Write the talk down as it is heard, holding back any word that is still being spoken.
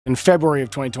In February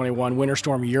of 2021, Winter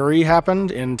Storm Uri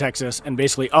happened in Texas and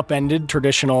basically upended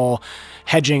traditional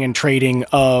hedging and trading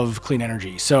of clean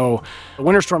energy. So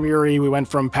Winter Storm Uri, we went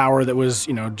from power that was,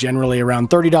 generally around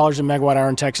 $30 a megawatt hour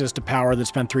in Texas to power that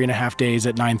spent 3.5 days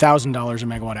at $9,000 a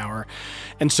megawatt hour.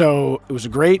 And so it was a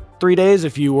great 3 days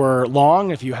if you were long,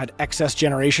 if you had excess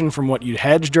generation from what you'd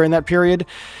hedged during that period.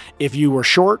 If you were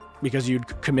short because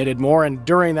you'd committed more, and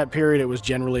during that period it was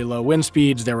generally low wind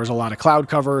speeds, there was a lot of cloud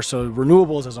cover, so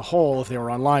renewables as a whole, if they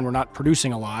were online, were not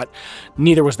producing a lot.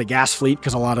 Neither was the gas fleet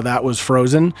because a lot of that was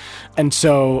frozen. And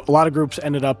so a lot of groups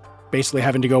ended up basically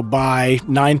having to go buy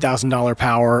 $9,000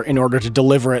 power in order to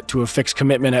deliver it to a fixed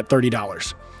commitment at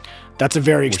 $30. That's a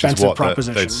very expensive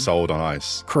proposition. They'd sold on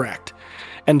ice. Correct.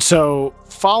 And so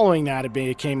following that, it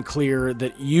became clear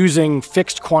that using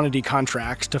fixed quantity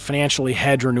contracts to financially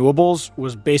hedge renewables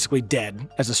was basically dead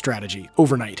as a strategy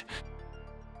overnight.